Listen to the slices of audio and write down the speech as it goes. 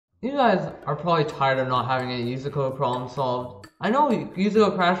You guys are probably tired of not having any USACO problems solved. I know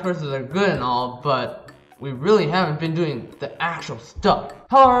USACO crash courses are good and all, but we really haven't been doing the actual stuff.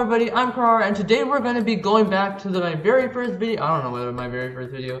 Hello everybody, I'm Karar, and today we're going to be going back to my very first video. I don't know whether my very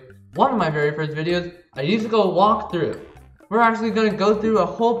first video. One of my very first videos, a USACO walkthrough. We're actually going to go through a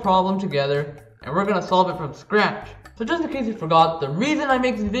whole problem together, and we're going to solve it from scratch. So just in case you forgot, the reason I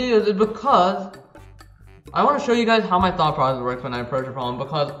make these videos is because I want to show you guys how my thought process works when I approach a problem,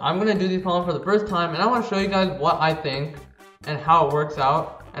 because I'm going to do these problems for the first time, and I want to show you guys what I think, and how it works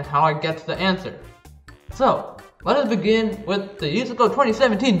out, and how I get to the answer. So, let us begin with the USACO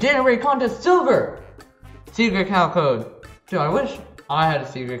 2017 January Contest Silver! Secret cow code. Dude, I wish I had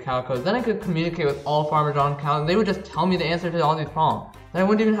a secret cow code, then I could communicate with all farmers on cows, and they would just tell me the answer to all these problems. Then I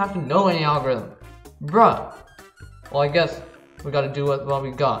wouldn't even have to know any algorithm. Bruh. Well, I guess we gotta do what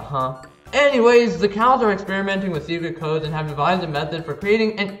we got, huh? Anyways, the cows are experimenting with secret codes and have devised a method for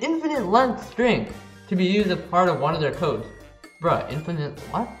creating an infinite length string to be used as part of one of their codes. Bruh, infinite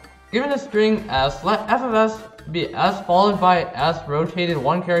what? Given a string S, let f of s be s followed by s rotated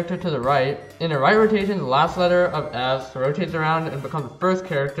one character to the right. In a right rotation, the last letter of s rotates around and becomes the first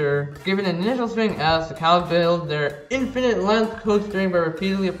character. Given an initial string s, the cows build their infinite length code string by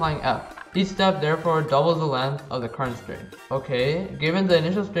repeatedly applying f. Each step therefore doubles the length of the current string. Okay, given the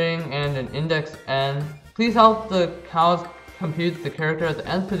initial string and an index n, please help the cows compute the character at the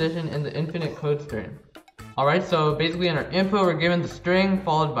nth position in the infinite code string. Alright, so basically in our input we're given the string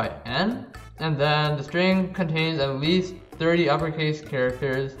followed by n, and then the string contains at least 30 uppercase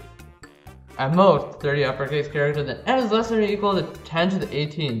characters, at most 30 uppercase characters, and n is less than or equal to 10 to the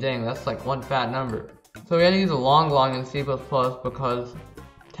 18. Dang, that's like one fat number. So we had to use a long in C++ because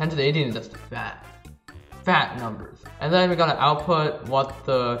 10 to the 18 is just fat numbers. And then we gotta output what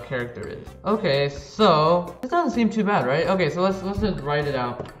the character is. Okay, so this doesn't seem too bad, right? Okay, so let's just write it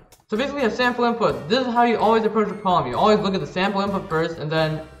out. So basically a sample input. This is how you always approach a problem. You always look at the sample input first and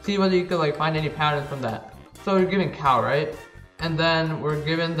then see whether you could like find any patterns from that. So we're given cow, right? And then we're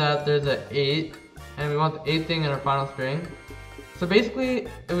given that there's an 8 and we want the 8th thing in our final string. So basically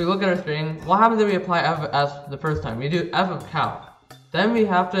if we look at our string, what happens if we apply f of s the first time? We do f of cow. Then we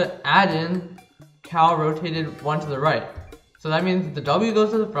have to add in cow rotated one to the right. So that means the W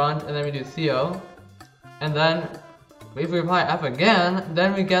goes to the front and then we do CO. And then if we apply F again,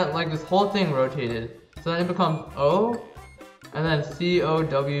 then we get like this whole thing rotated. So then it becomes O and then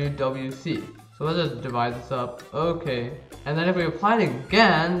COWWC. So let's just divide this up. Okay. And then if we apply it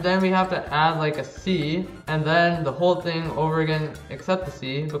again, then we have to add like a C and then the whole thing over again except the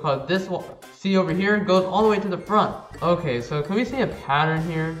C, because this C over here goes all the way to the front. Okay, so can we see a pattern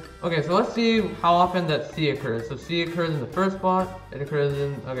here? Okay, so let's see how often that C occurs. So C occurs in the first spot, it occurs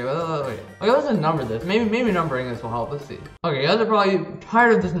in, okay, wait. Okay, let's just number this. Maybe numbering this will help, let's see. Okay, you guys are probably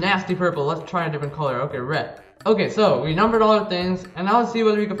tired of this nasty purple. Let's try a different color. Okay, red. Okay, so we numbered all the things, and now let's see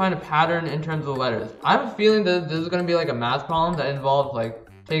whether we can find a pattern in terms of the letters. I have a feeling that this is going to be like a math problem that involves like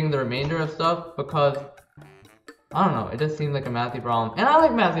taking the remainder of stuff, because I don't know, it just seems like a mathy problem. And I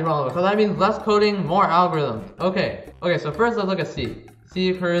like mathy problems because that means less coding, more algorithms. Okay, so first let's look at C. C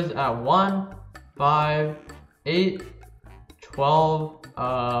occurs at 1, 5, 8, 12,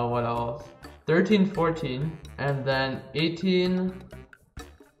 what else? 13, 14, and then 18,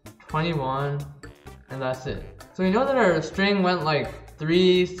 21, and that's it. So we know that our string went like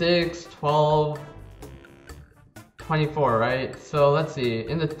 3, 6, 12, 24, right? So let's see,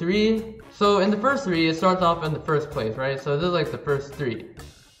 in the first 3, it starts off in the first place, right? So this is like the first 3.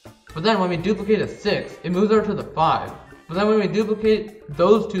 But then when we duplicate a 6, it moves over to the 5. But then when we duplicate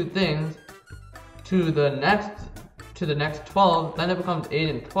those two things to the next 12, then it becomes 8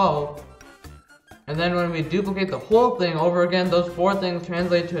 and 12. And then when we duplicate the whole thing over again, those 4 things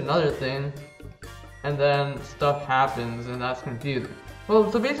translate to another thing. And then stuff happens, and that's confusing.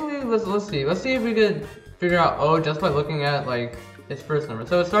 Well, so basically, let's see if we could figure out O just by looking at like its first number.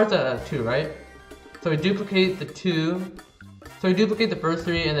 So it starts at 2, right? So we duplicate the 2. So we duplicate the first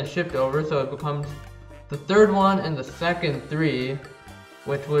 3 and then shift over, so it becomes the third one and the second 3,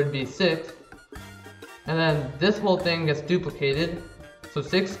 which would be 6. And then this whole thing gets duplicated. So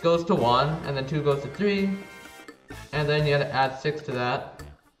 6 goes to 1, and then 2 goes to 3, and then you have to add 6 to that.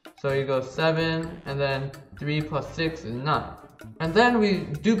 So you go 7, and then 3 plus 6 is 9. And then we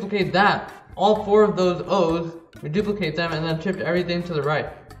duplicate that. All 4 of those O's, we duplicate them and then shift everything to the right.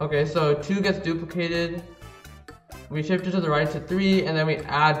 Okay, so 2 gets duplicated. We shift it to the right to 3, and then we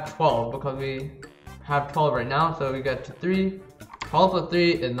add 12 because we have 12 right now. So we get to 3. 12 plus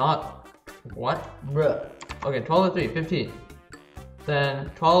 3 is not, what? Bruh. Okay, 12 plus 3, 15. Then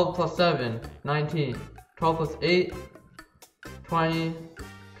 12 plus 7, 19. 12 plus 8, 20.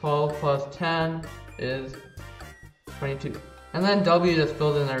 12 plus 10 is 22. And then W just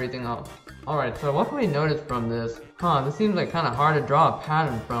fills in everything else. Alright, so what can we notice from this? This seems like kind of hard to draw a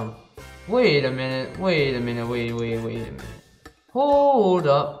pattern from. Wait a minute, wait a minute. Hold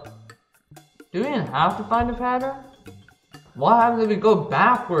up. Do we even have to find a pattern? What happens if we go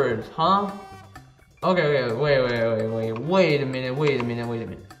backwards, huh? Okay, wait a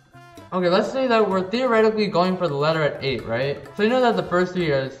minute. Okay, let's say that we're theoretically going for the letter at 8, right? So you know that the first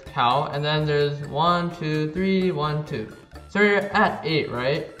 3 is cow, and then there's 1, 2, 3, 1, 2. So you're at 8,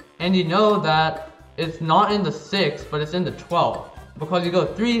 right? And you know that it's not in the 6, but it's in the 12. Because you go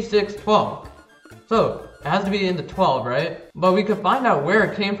 3, 6, 12. So, it has to be in the 12, right? But we could find out where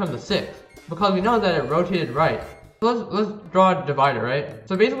it came from the 6. Because we know that it rotated right. So let's draw a divider, right?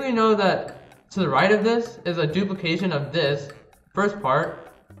 So basically we know that to the right of this is a duplication of this first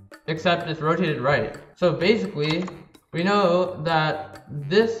part, except it's rotated right. So basically, we know that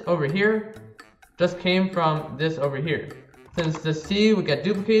this over here just came from this over here. Since the C would get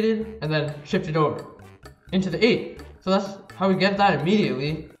duplicated and then shifted over into the 8. So that's how we get that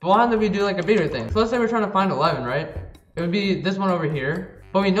immediately. But why don't we do like a bigger thing? So let's say we're trying to find 11, right? It would be this one over here.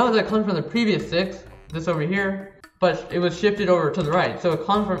 But we know that it comes from the previous 6, this over here. But it was shifted over to the right. So it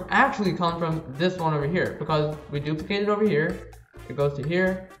actually comes from this one over here. Because we duplicated over here. It goes to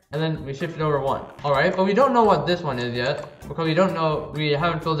here. And then we shift it over 1. Alright, but we don't know what this one is yet. Because we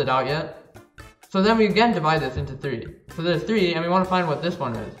haven't filled it out yet. So then we again divide this into 3. So there's 3, and we want to find what this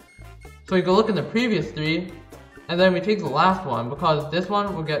one is. So we go look in the previous 3, and then we take the last one, because this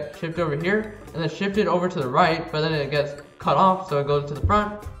one will get shifted over here, and then shifted over to the right, but then it gets cut off, so it goes to the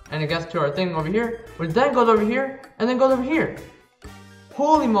front, and it gets to our thing over here, which then goes over here, and then goes over here.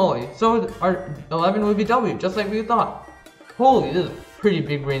 Holy moly, so our 11 would be W, just like we thought. Holy, this is a pretty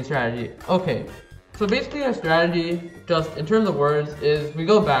big brain strategy. Okay. So basically our strategy, just in terms of words, is we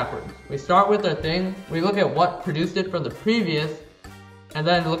go backwards. We start with our thing, we look at what produced it from the previous, and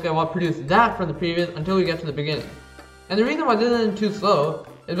then look at what produced that from the previous until we get to the beginning. And the reason why this isn't too slow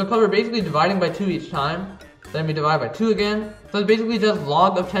is because we're basically dividing by 2 each time, then we divide by 2 again, so it's basically just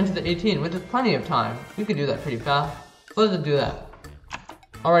log of 10 to the 18, which is plenty of time. We could do that pretty fast, so let's just do that.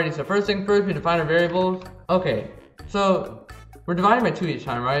 Alrighty, so first thing first, we define our variables. Okay, so we're dividing by 2 each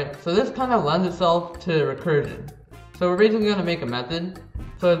time, right? So this kind of lends itself to recursion. So we're basically going to make a method.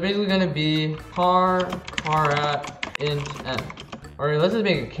 So it's basically going to be car@int n. Or let's just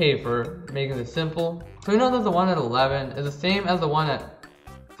make a k for making this simple. So we know that the one at 11 is the same as the one at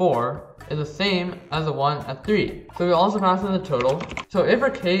 4 is the same as the one at 3. So we also pass in the total. So if our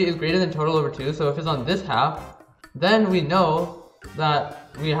k is greater than total over 2, so if it's on this half, then we know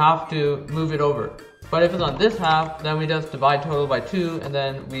that we have to move it over. But if it's on this half, then we just divide total by 2, and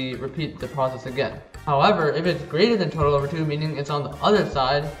then we repeat the process again. However, if it's greater than total over 2, meaning it's on the other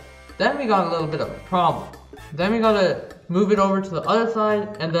side, then we got a little bit of a problem. Then we gotta move it over to the other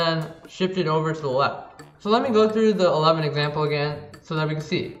side, and then shift it over to the left. So let me go through the 11 example again, so that we can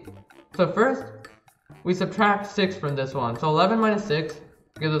see. So first, we subtract 6 from this one. So 11 minus 6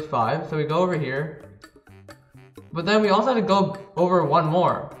 gives us 5, so we go over here. But then we also have to go over one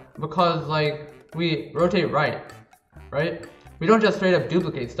more, because we rotate right? We don't just straight up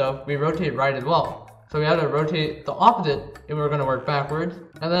duplicate stuff, we rotate right as well. So we have to rotate the opposite if we're going to work backwards.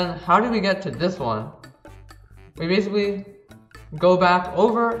 And then how do we get to this one? We basically go back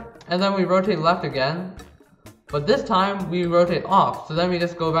over, and then we rotate left again. But this time we rotate off, so then we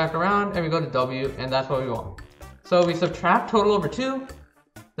just go back around and we go to W, and that's what we want. So we subtract total over 2,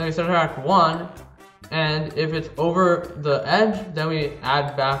 then we subtract 1, and if it's over the edge, then we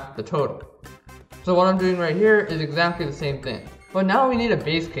add back the total. So what I'm doing right here is exactly the same thing. But now we need a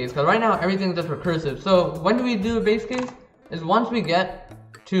base case, because right now everything's just recursive. So when do we do a base case? Is once we get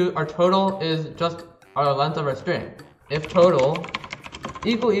to our total is just our length of our string. If total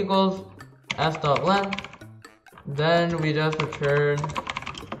equals s.length, then we just return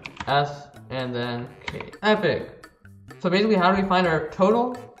s and then k. Epic. So basically how do we find our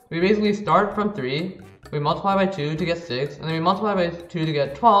total? We basically start from 3, we multiply by 2 to get 6, and then we multiply by 2 to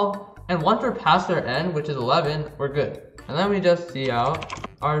get 12, and once we're past our n, which is 11, we're good. And then we just see out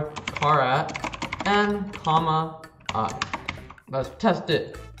our car@n, comma, I. Let's test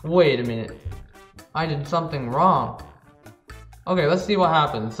it. Wait a minute. I did something wrong. Okay, let's see what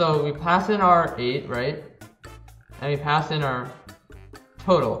happens. So we pass in our 8, right? And we pass in our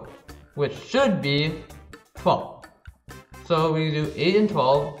total, which should be 12. So we do 8 and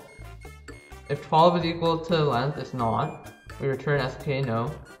 12. If 12 is equal to the length, it's not. We return sk,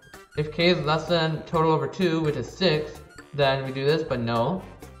 no. If k is less than total over 2, which is 6, then we do this, but no.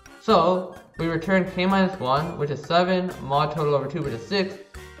 So we return k minus 1, which is 7, mod total over 2, which is 6,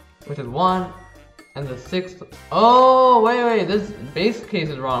 which is 1, and the 6th. Oh, wait, this base case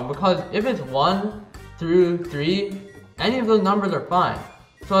is wrong, because if it's 1 through 3, any of those numbers are fine.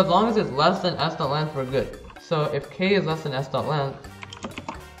 So as long as it's less than s.length, we're good. So if k is less than s.length,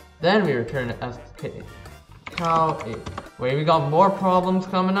 then we return sk. Cal 8. Wait, we got more problems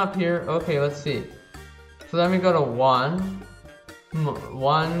coming up here. Okay, let's see. So then we go to 1,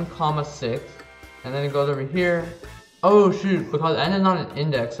 1,6, and then it goes over here. Oh shoot, because n is not an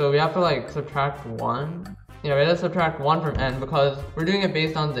index, so we have to like subtract 1. Yeah, we have to subtract 1 from n because we're doing it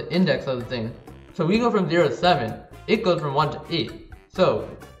based on the index of the thing. So we go from 0 to 7, it goes from 1 to 8. So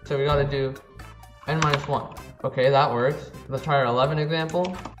we gotta do n minus 1. Okay, that works. Let's try our 11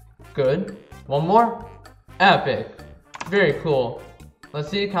 example. Good. One more. Epic. Very cool. Let's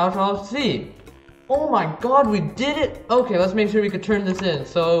see, cal 12, C. Oh my god, we did it! Okay, let's make sure we could turn this in.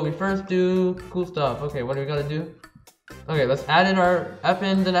 So we first do cool stuff. Okay, what do we gotta do? Okay, let's add in our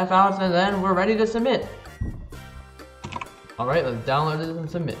f-ins and f-outs, and then we're ready to submit. Alright, let's download this and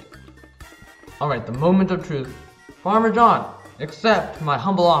submit. Alright, the moment of truth. Farmer John, accept my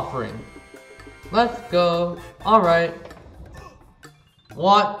humble offering. Let's go. Alright.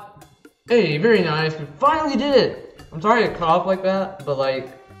 What? Hey, very nice. We finally did it! I'm sorry to cut off like that, but like,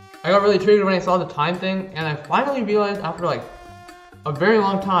 I got really triggered when I saw the time thing, and I finally realized after like a very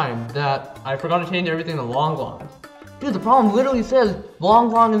long time that I forgot to change everything to long longs. Dude, the problem literally says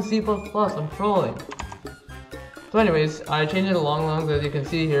long long in C++. I'm trolling. So anyways, I changed it to long longs as you can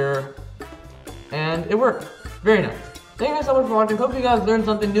see here, and it worked. Very nice. Thank you guys so much for watching. Hope you guys learned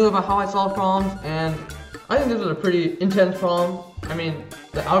something new about how I solve problems, and I think this was a pretty intense problem. I mean,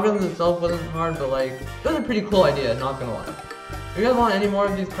 the algorithm itself wasn't hard, but like, it was a pretty cool idea, not gonna lie. If you guys want any more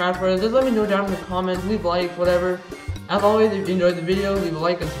of these crash courses, just let me know down in the comments, leave likes, whatever. As always, if you enjoyed the video, leave a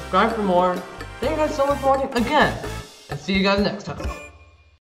like and subscribe for more. Thank you guys so much for watching again, and see you guys next time.